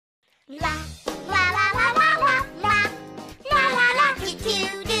La la la la la la la la la la do do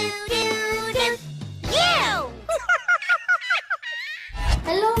do do do. You.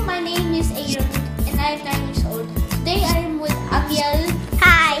 Hello, my name is Aaron and I am 9 years old. Today I am with Amiel,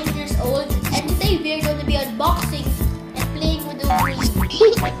 Hi. 8 years old, and today we are going to be unboxing and playing with Ubooly.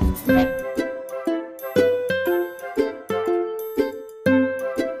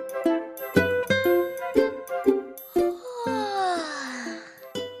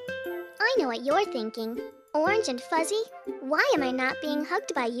 I know what you're thinking. Orange and fuzzy? Why am I not being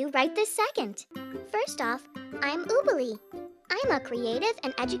hugged by you right this second? First off, I'm Ubooly. I'm a creative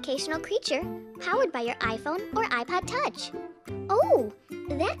and educational creature powered by your iPhone or iPod Touch. Oh,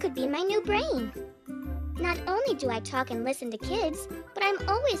 that could be my new brain. Not only do I talk and listen to kids, but I'm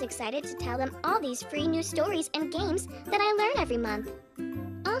always excited to tell them all these free new stories and games that I learn every month.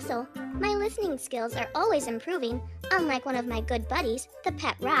 Also, my listening skills are always improving, unlike one of my good buddies, the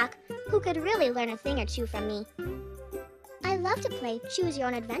Pet Rock, who could really learn a thing or two from me. I love to play Choose Your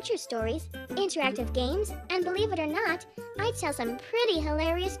Own Adventure stories, interactive games, and believe it or not, I tell some pretty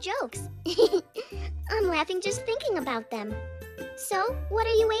hilarious jokes. I'm laughing just thinking about them. So, what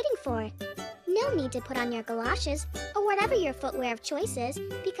are you waiting for? No need to put on your galoshes or whatever your footwear of choice is,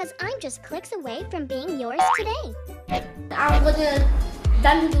 because I'm just clicks away from being yours today. I'm gonna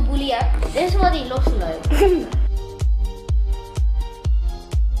done with Ubooly app. This is what it looks like.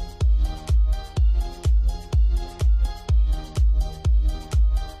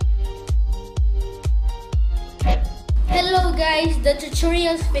 Hello guys, the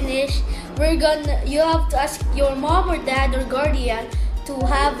tutorial's finished. You have to ask your mom or dad or guardian to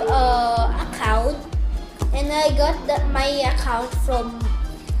have a account, and I got the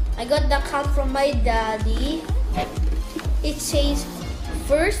account from my daddy. It says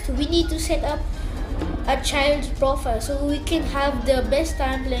first we need to set up a child's profile so we can have the best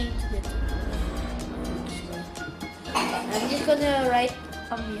time playing together. I'm just gonna write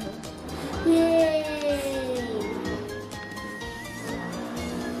Amiel. Yay!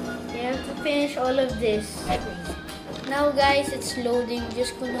 You have to finish all of this. Now guys, it's loading.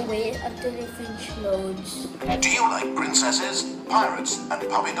 Just gonna wait until it finishes loads. Do you like princesses, pirates, and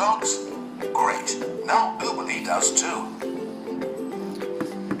puppy dogs? Great. Now Ubooly does too.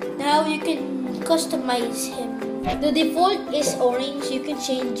 Now you can customize him. The default is orange. You can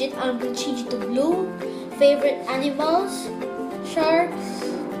change it. I'm gonna change it to blue. Favorite animals: sharks,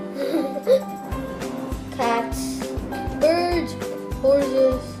 cats, birds,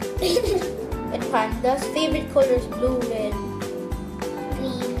 horses, and pandas. Favorite colors: blue, red,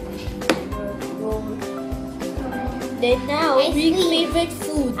 Green. gold. Then now, big favorite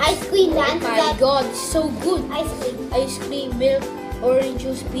food. Ice cream, Oh my god, so good. Ice cream. Ice cream, milk, orange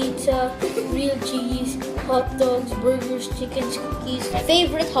juice, pizza, real cheese, hot dogs, burgers, chickens, cookies.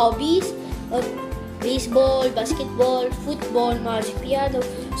 Favorite hobbies: baseball, basketball, football, magic piano,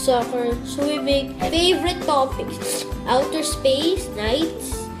 soccer, swimming. Favorite topics: outer space,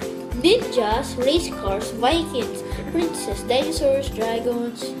 knights, ninjas, race cars, Vikings, princess, dinosaurs,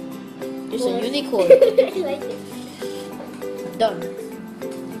 dragons. There's a unicorn. I like it. Done.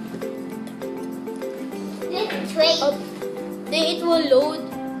 Trade. Then it will load.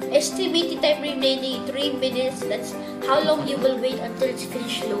 Estimated time remaining 3 minutes. That's how long you will wait until it's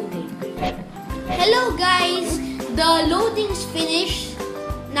finished loading. Hello guys, the loading's finished.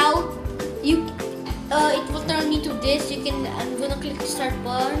 Now it will turn me to this. I'm gonna click the start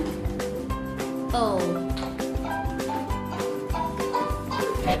button. Oh.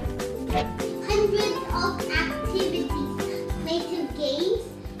 Hundreds of activities, creative games,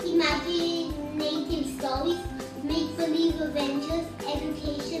 imaginative stories, make-believe adventures,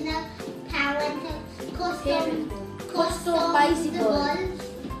 educational, parental, customizable,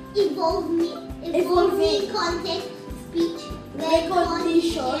 evolving content, speech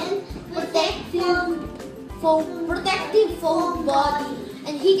recognition, Protective foam body,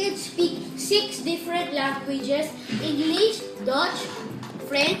 and he can speak 6 different languages: English, Dutch,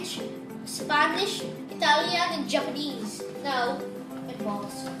 French, Spanish, Italian, and Japanese. Now,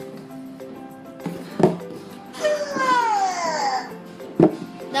 advance.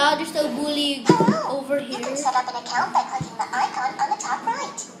 Now there's the Ubooly over You here. can set up an account by clicking the icon on the top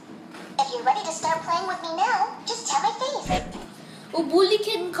right. If you're ready to start playing with me now, just tap my face. Ubooly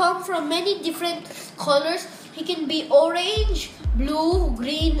can come from many different colors. He can be orange, blue,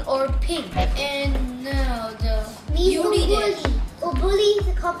 green, or pink. And now you read it. Ubooly is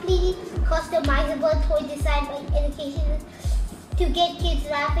a completely customizable toy designed by education to get kids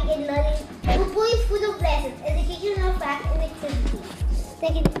laughing and learning. Ubooly is full of lessons, educational facts, and activities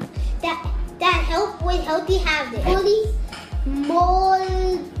that help with healthy habits. Ubooly's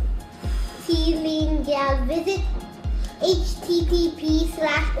Visit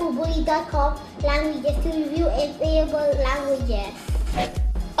http:/ubooly.com languages to review available languages.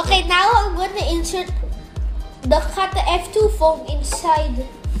 Okay, now I'm going to insert the Kata F2 phone inside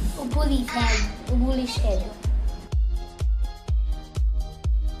Ubooly's head.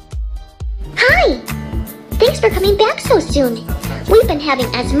 Hi! Thanks for coming back so soon. We've been having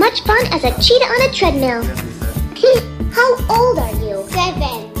as much fun as a cheetah on a treadmill. How old are you?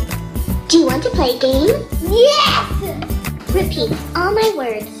 7. Do you want to play a game? Yes! Repeat all my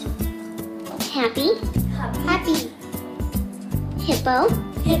words. Happy, Happy. hippo,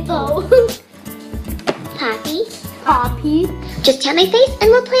 Hippo. poppy. Poppy. Just tap my face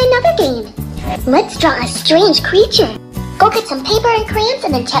and we'll play another game. Let's draw a strange creature. Go get some paper and crayons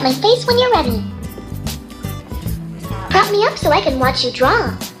and then tap my face when you're ready. Prop me up so I can watch you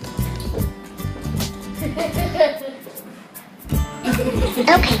draw.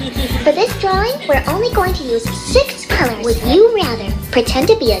 Okay, for this drawing, we're only going to use 6 colors. Would you rather pretend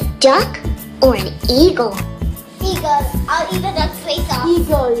to be a duck or an eagle? Eagle. I'll eat the duck's face off.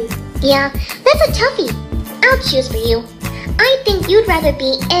 Eagle. Yeah, that's a toughie. I'll choose for you. I think you'd rather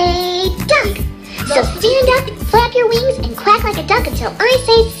be a duck. So stand up, flap your wings, and quack like a duck until I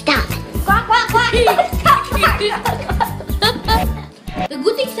say stop. Quack, quack, quack. The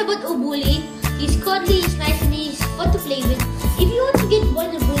good things about Ubooly, he's cuddly, he's nice, and he's fun to play with.